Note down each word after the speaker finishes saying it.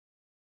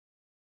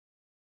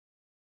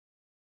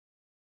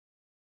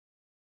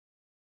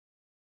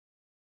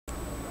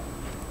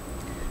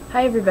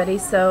Hi everybody,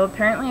 so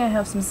apparently I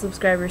have some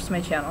subscribers to my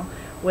channel,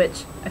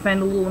 which I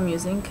find a little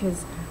amusing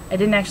because I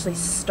didn't actually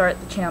start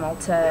the channel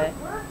to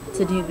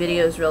do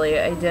videos really.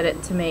 I did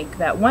it to make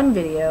that one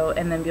video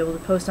and then be able to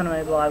post on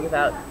my blog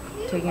without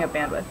taking up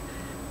bandwidth.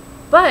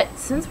 But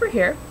since we're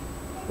here,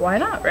 why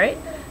not, right?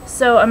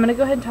 So I'm going to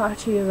go ahead and talk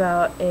to you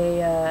about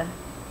a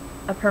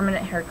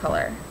permanent hair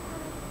color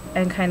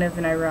and kind of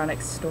an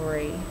ironic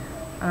story.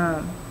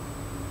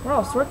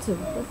 We're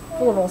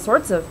full of all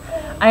sorts of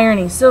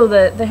irony. So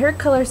the hair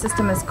color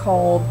system is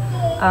called,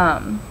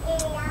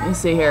 let me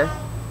see here.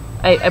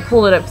 I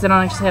pulled it up because I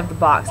don't actually have the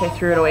box. I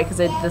threw it away because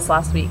I did this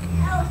last week.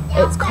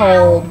 It's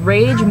called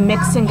Rage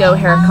Mix and Go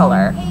Hair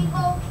Color.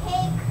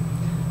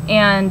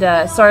 And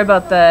sorry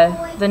about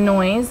the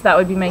noise. That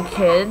would be my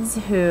kids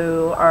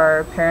who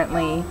are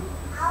apparently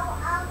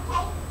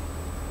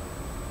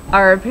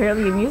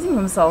amusing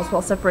themselves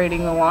while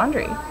separating the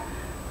laundry.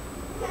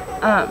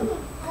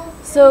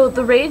 So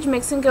the Rage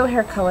Mix and Go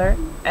Hair Color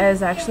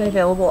is actually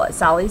available at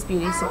Sally's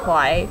Beauty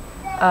Supply.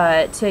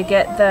 To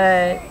get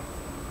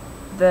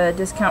the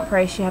discount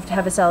price, you have to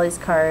have a Sally's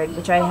card,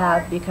 which I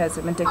have because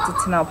I'm addicted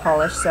to nail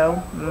polish,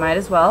 so might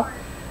as well.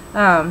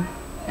 And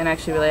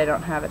actually, really, I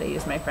don't have it. I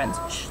use my friends.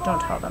 Shh, don't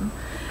tell them.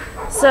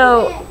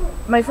 So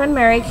my friend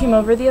Mary came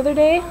over the other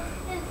day,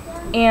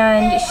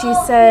 and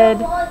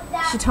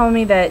she told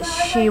me that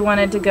she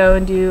wanted to go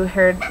and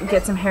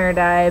get some hair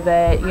dye,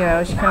 but you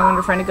know, she kind of wanted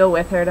her friend to go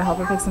with her to help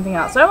her pick something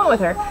out. So I went with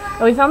her,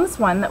 and we found this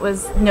one that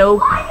was no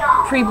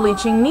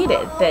pre-bleaching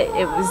needed. That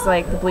it was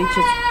like the bleach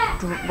is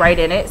right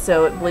in it,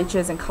 so it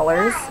bleaches and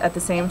colors at the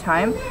same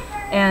time.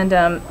 And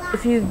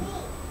if you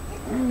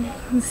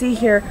can see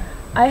here,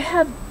 I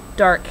have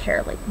dark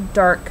hair, like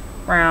dark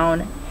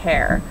brown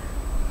hair.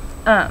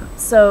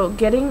 So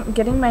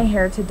getting my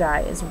hair to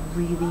dye is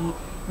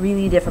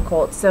really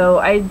difficult, so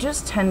I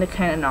just tend to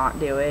kind of not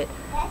do it.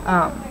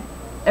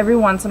 Every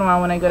once in a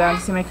while when I go down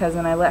to see my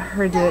cousin, I let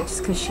her do it just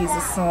because she's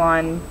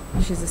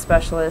a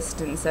specialist,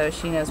 and so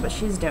she knows what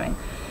she's doing.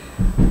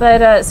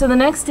 But so the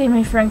next day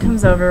my friend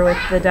comes over with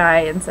the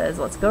dye and says,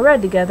 let's go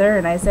red together,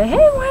 and I say,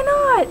 hey,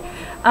 why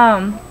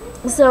not?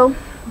 So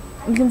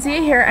you can see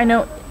it here. I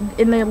know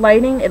in the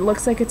lighting it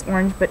looks like it's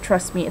orange, but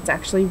trust me, it's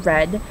actually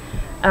red.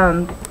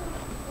 And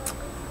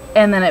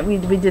then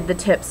we did the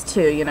tips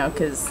too, you know,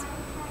 because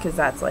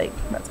that's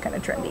kind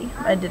of trendy.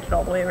 I did it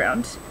all the way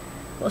around.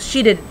 Well,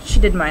 she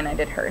did mine, I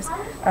did hers.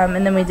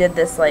 And then we did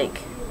this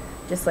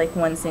just like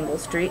one single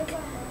streak,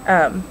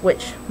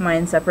 which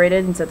mine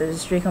separated, and so there's a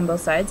streak on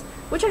both sides,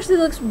 which actually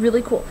looks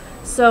really cool.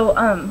 So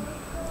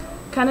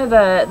kind of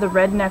the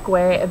redneck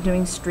way of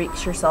doing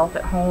streaks yourself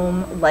at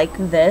home like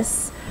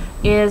this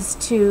is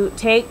to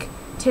take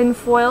tin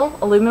foil,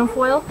 aluminum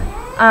foil.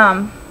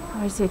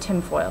 I say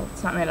tin foil,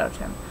 it's not made out of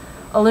tin.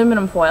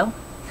 Aluminum foil.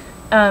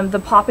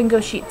 The pop and go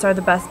sheets are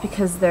the best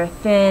because they're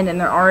thin and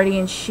they're already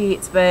in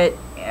sheets, but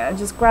yeah,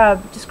 just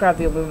grab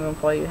the aluminum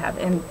foil you have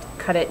and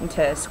cut it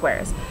into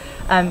squares.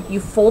 You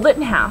fold it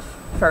in half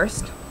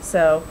first,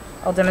 so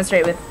I'll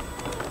demonstrate let's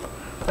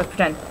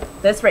pretend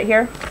this right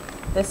here,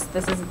 this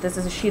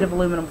is a sheet of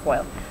aluminum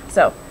foil.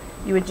 So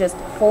you would just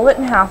fold it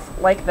in half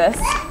like this,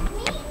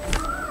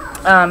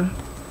 and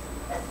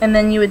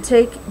then you would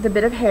take the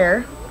bit of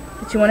hair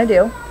that you want to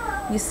do,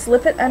 you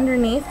slip it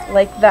underneath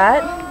like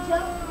that,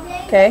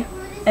 okay,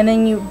 and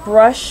then you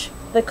brush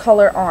the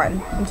color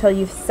on until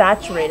you've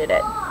saturated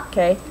it,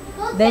 okay.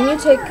 Then you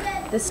take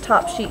this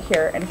top sheet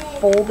here and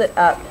fold it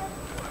up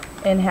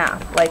in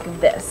half like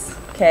this,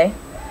 okay.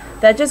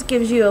 That just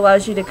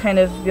allows you to kind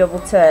of be able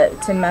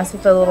to mess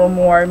with it a little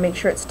more, make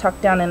sure it's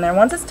tucked down in there.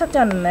 Once it's tucked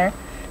down in there,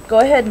 go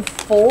ahead and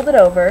fold it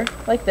over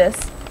like this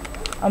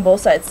on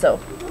both sides. So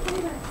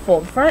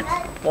fold front,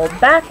 fold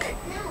back,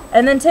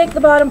 and then take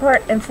the bottom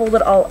part and fold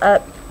it all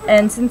up.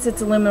 And since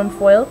it's aluminum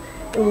foil,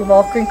 it will have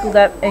all crinkled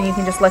up, and you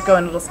can just let go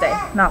and it'll stay,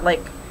 not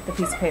like the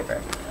piece of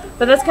paper.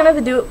 But that's kind of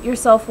the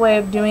do-it-yourself way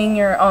of doing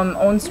your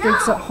own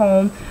streaks at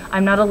home.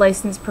 I'm not a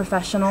licensed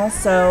professional,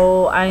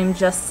 so I'm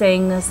just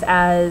saying this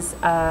as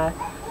a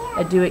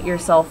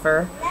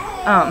do-it-yourselfer.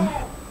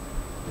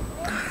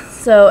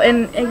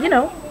 And you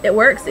know, it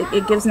works.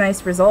 It gives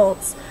nice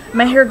results.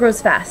 My hair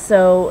grows fast,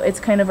 so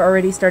it's kind of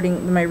already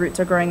starting. My roots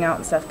are growing out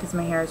and stuff because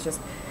my hair is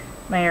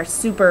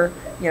super.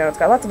 You know, it's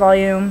got lots of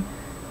volume,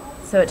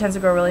 so it tends to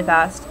grow really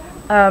fast.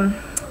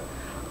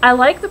 I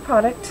like the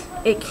product.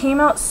 It came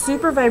out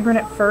super vibrant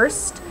at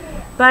first,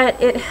 but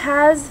it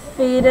has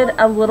faded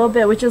a little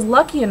bit, which is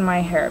lucky in my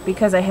hair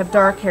because I have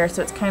dark hair,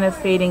 so it's kind of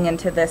fading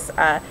into this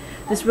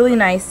really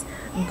nice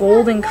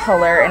golden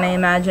color, and I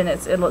imagine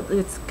it's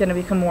going to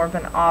become more of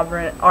an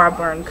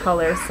auburn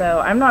color. So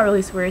I'm not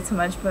really worried so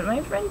much, but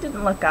my friend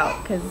didn't look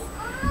out because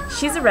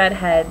she's a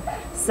redhead,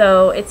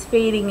 so it's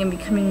fading and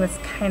becoming this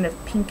kind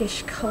of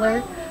pinkish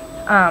color.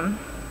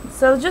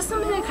 So just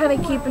something to kind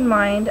of keep in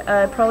mind.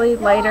 Probably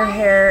lighter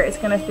hair is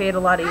going to fade a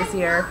lot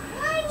easier.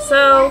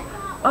 So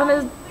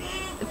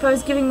if I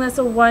was giving this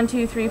a 1,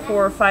 2, 3,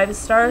 4, or 5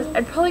 stars,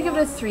 I'd probably give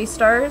it a 3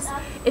 stars.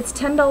 It's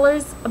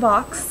 $10 a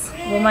box,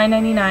 well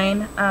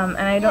 $9.99, and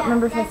I don't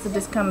remember if it's the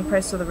discounted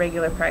price or the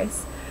regular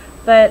price.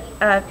 But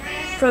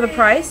for the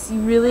price,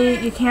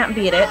 you can't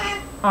beat it,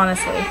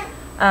 honestly.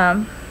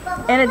 And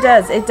it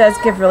does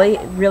give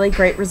really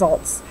great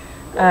results.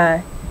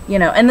 You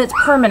know, and it's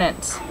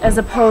permanent as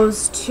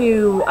opposed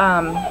to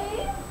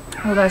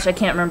oh gosh, I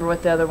can't remember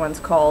what the other one's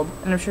called,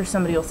 and I'm sure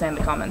somebody will say in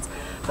the comments.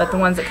 But the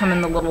ones that come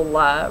in the little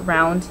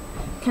round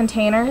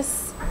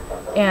containers,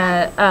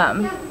 and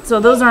so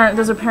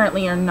those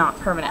apparently are not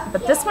permanent,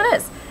 but this one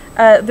is.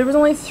 There was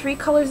only 3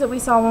 colors that we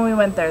saw when we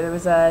went there. There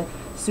was a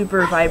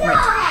super vibrant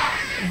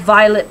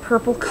violet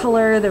purple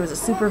color, there was a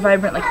super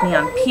vibrant like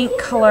neon pink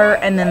color,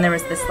 and then there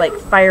was this like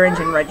fire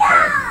engine red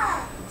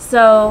color.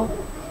 So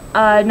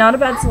not a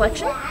bad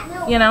selection,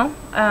 you know.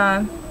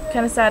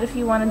 Kind of sad if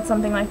you wanted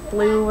something like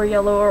blue or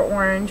yellow or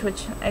orange,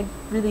 which I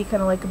really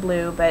kind of like a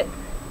blue, but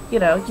you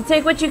know, you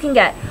take what you can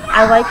get.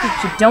 I like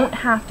that you don't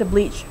have to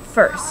bleach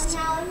first.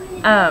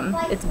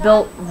 It's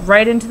built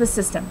right into the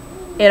system.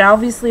 It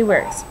obviously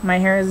works. My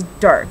hair is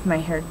dark. My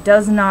hair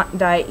does not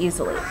dye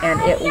easily,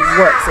 and it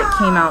works. It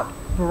came out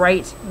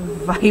bright,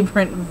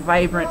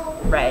 vibrant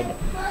red.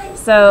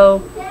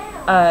 So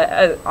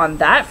on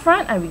that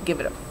front, I would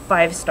give it a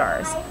 5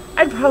 stars.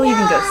 I'd probably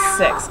even go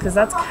 6, because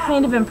that's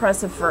kind of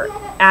impressive for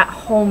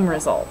at-home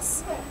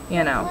results,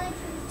 you know.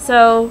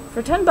 So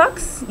for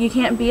 $10, you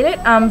can't beat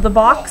it. The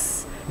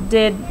box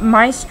did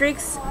my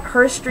streaks,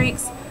 her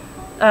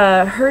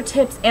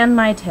tips, and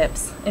my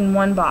tips in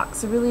one box.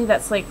 So really,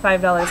 that's like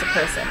 $5 a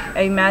person.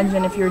 I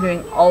imagine if you were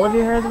doing all of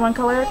your hair the one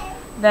color,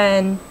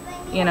 then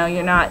you know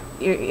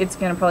it's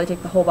gonna probably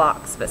take the whole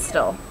box. But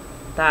still,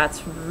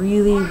 that's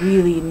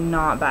really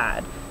not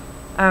bad.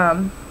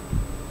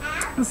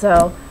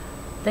 So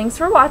thanks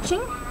for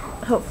watching.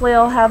 Hopefully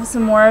I'll have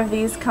some more of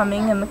these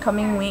coming in the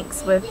coming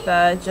weeks with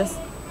just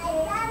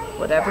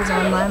whatever's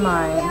on my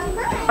mind.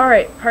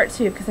 Alright, part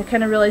 2, because I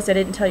kind of realized I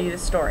didn't tell you the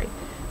story.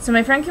 So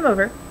my friend came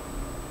over.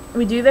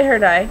 We do the hair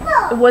dye.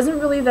 It wasn't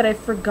really that I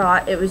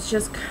forgot. It was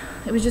just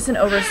an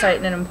oversight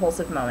and an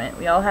impulsive moment.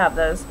 We all have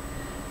those.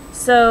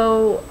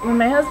 So when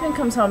my husband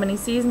comes home and he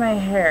sees my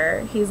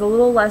hair, he's a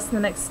little less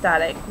than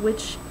ecstatic,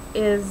 which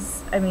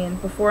is, I mean,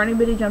 before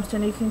anybody jumps to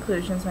any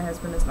conclusions, my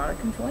husband is not a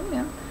controlling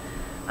man.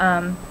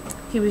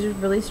 He was just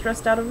really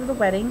stressed out over the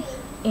wedding,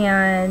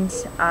 and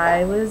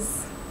I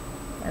was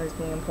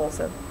being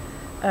impulsive,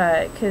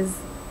 because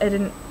I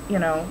didn't, you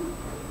know,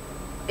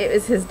 it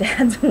was his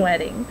dad's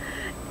wedding,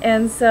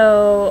 and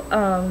so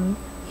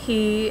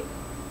he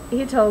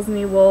tells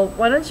me, well,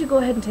 why don't you go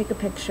ahead and take a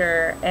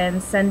picture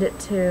and send it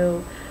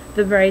to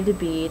the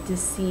bride-to-be to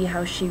see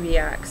how she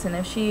reacts, and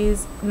if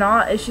she's a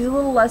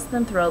little less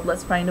than thrilled,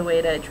 let's find a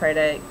way to try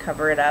to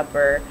cover it up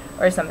or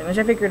something, which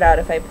I figured out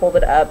if I pulled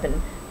it up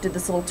and did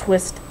this little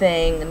twist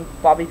thing and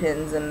bobby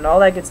pins and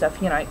all that good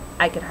stuff, you know,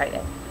 I could hide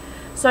it.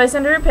 So I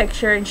send her a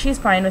picture, and she's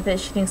fine with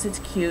it. She thinks it's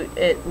cute.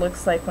 It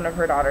looks like one of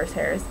her daughter's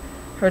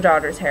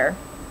hair.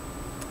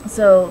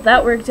 So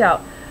that worked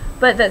out.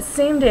 But that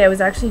same day, I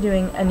was actually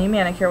doing a new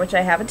manicure, which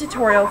I have a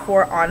tutorial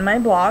for on my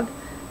blog.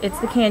 It's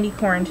the candy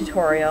corn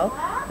tutorial.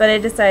 But I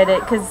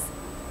decided, because,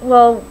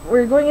 well,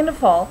 we're going into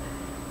fall,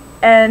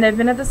 and I've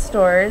been at the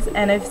stores,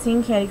 and I've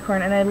seen candy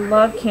corn, and I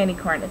love candy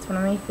corn. It's one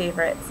of my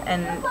favorites,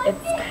 and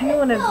it's kind of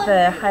one of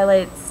the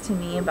highlights to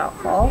me about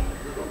fall.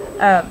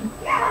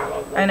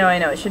 I know,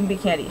 it shouldn't be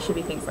candy. It should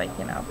be things like,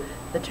 you know,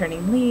 the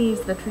turning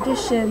leaves, the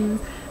traditions,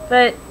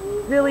 but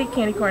really,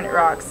 candy corn, it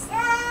rocks.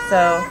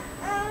 So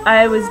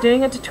I was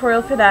doing a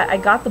tutorial for that. I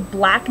got the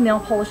black nail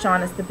polish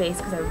on as the base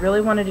because I really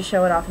wanted to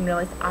show it off, and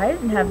realized I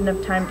didn't have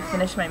enough time to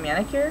finish my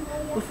manicure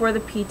before the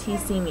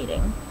PTC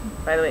meeting.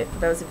 By the way, for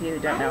those of you who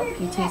don't know,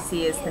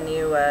 PTC is the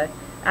new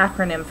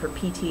acronym for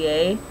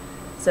PTA,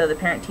 so the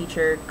Parent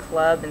Teacher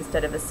Club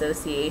instead of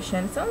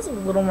Association. It sounds a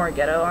little more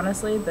ghetto,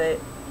 honestly, but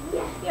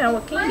you know,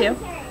 what can you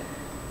do?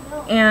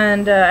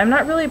 And I'm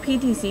not really a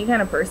PTC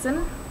kind of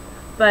person,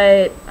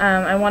 but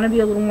I want to be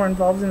a little more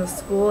involved in the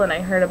school, and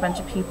I heard a bunch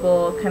of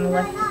people kind of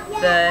left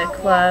the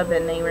club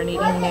and they were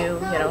needing new, you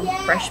know,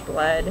 fresh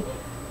blood.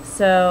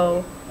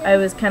 So I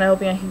was kind of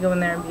hoping I could go in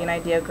there and be an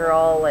idea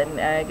girl and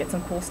get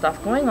some cool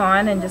stuff going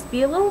on and just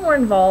be a little more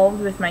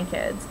involved with my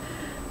kids.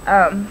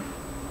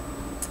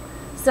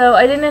 So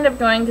I didn't end up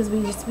going because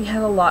we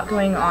had a lot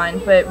going on,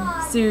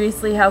 but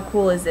seriously, how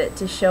cool is it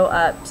to show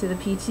up to the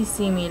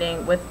PTC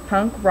meeting with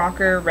punk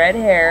rocker red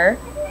hair?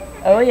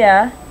 Oh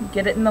yeah,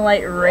 get it in the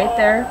light right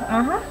there.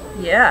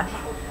 Yeah.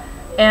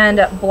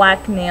 And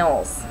black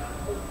nails.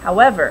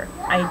 However,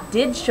 I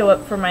did show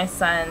up for my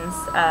son's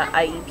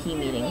IEP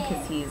meeting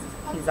because he's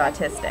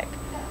autistic,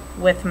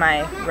 with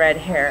my red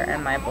hair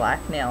and my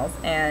black nails,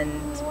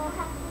 and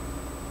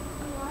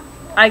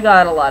I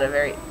got a lot of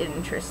very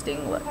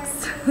interesting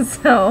looks.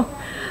 So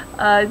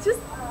just,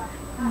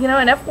 you know,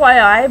 an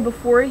FYI,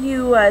 before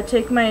you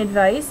take my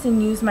advice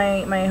and use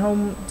my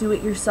home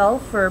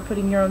do-it-yourself for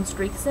putting your own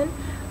streaks in,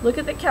 look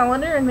at the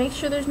calendar and make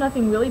sure there's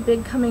nothing really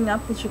big coming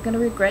up that you're going to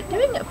regret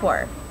doing it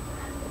for.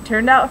 It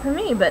turned out for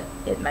me, but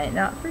it might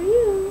not for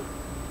you.